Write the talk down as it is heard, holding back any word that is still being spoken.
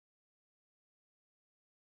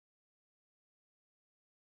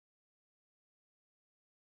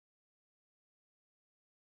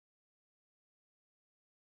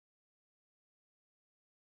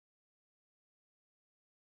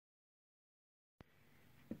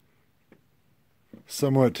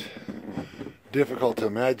somewhat difficult to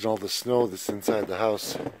imagine all the snow that's inside the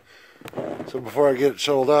house. So before I get it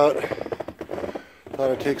shoveled out, I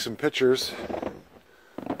thought I'd take some pictures.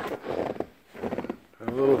 A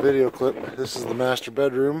little video clip. This is the master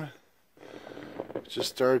bedroom. It just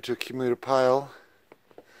started to accumulate a pile.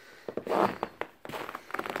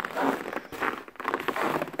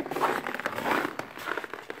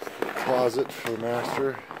 Closet for the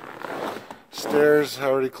master. Stairs, I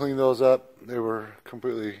already cleaned those up. They were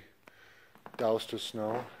completely doused with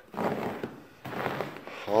snow.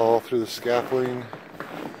 All through the scaffolding.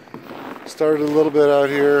 Started a little bit out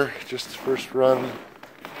here, just the first run.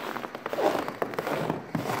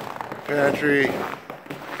 Pantry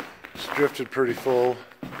just drifted pretty full.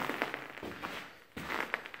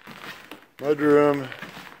 Mudroom.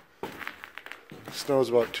 Snow's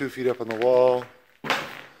about 2 feet up on the wall.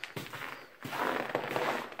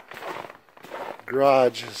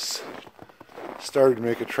 Garage has started to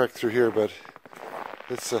make a trek through here, but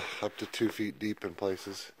it's up to 2 feet deep in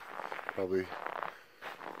places, probably.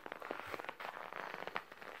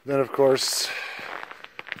 Then, of course,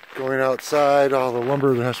 going outside, all the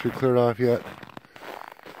lumber that has to be cleared off yet.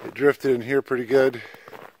 It drifted in here pretty good.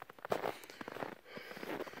 You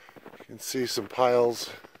can see some piles.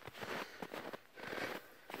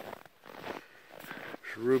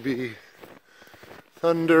 Ruby,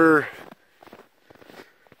 Thunder.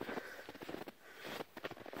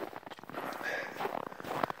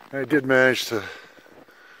 I did manage to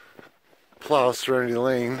plow Serenity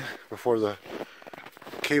Lane before the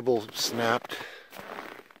cable snapped.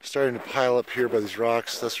 Starting to pile up here by these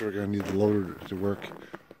rocks. That's where we're going to need the loader to work.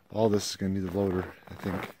 All this is going to need the loader, I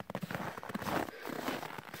think.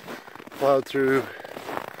 Plowed through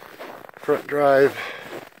front drive.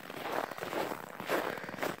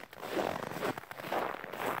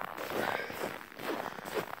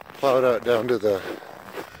 Plowed out down to the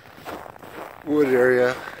wood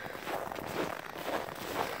area.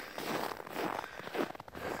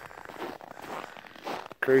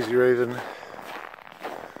 Crazy Raven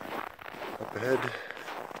up ahead.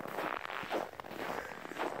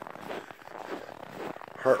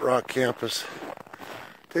 Heart Rock campus.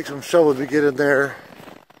 Take some shovel to get in there.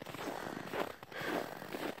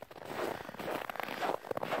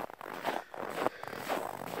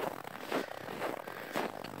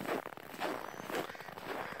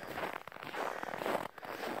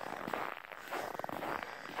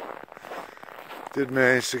 Did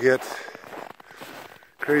manage to get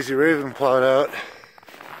Crazy Raven plowed out,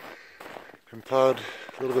 and plowed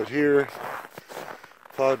a little bit here,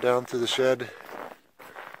 plowed down through the shed.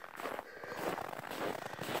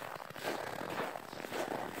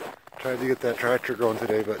 Tried to get that tractor going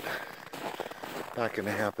today, but not going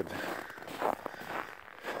to happen.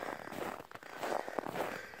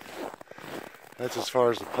 That's as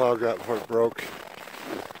far as the plow got before it broke.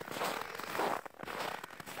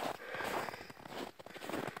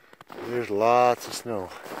 There's lots of snow.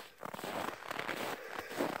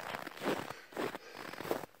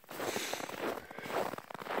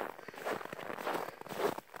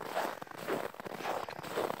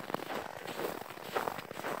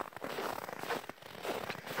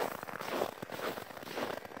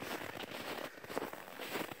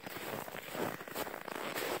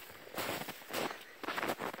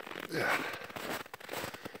 Yeah.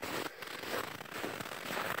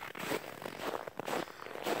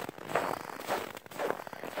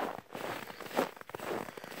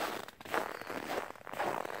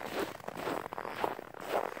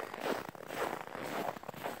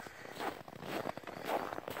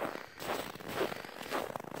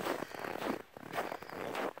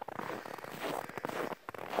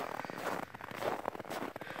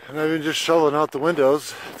 And I've been just shoveling out the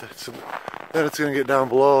windows. Then it's going to get down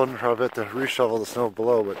below, and I'll have to reshovel the snow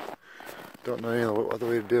below, but don't know any other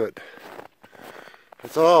way to do it.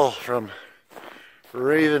 It's all from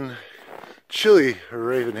Raven Chili or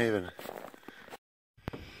Raven Haven.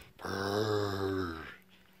 Brrr.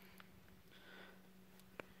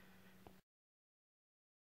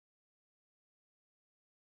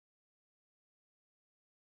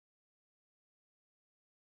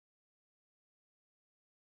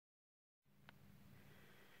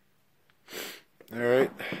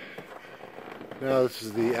 Alright, now this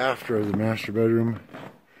is the after of the master bedroom.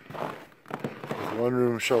 One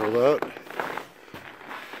room shoveled out.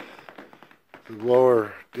 The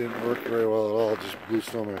blower didn't work very well at all, just blew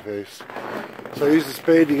snow in my face. So I used a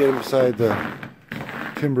spade to get him beside the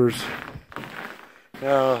timbers.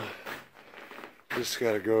 Now, just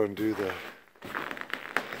gotta go and do the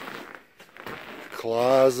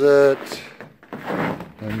closet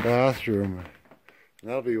and bathroom. And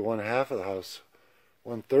that'll be one half of the house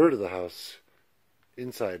 1/3 of the house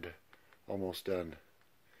inside almost done.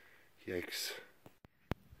 Yikes.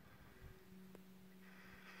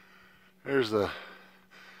 There's the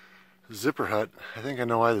zipper hut. I think I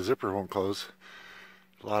know why the zipper won't close.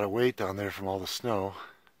 A lot of weight down there from all the snow.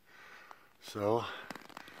 So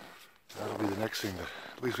that'll be the next thing.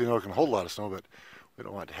 At least we know it can hold a lot of snow, but we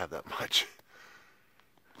don't want it to have that much.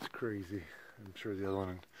 It's crazy. I'm sure the other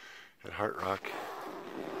one at Heart Rock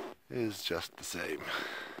is just the same.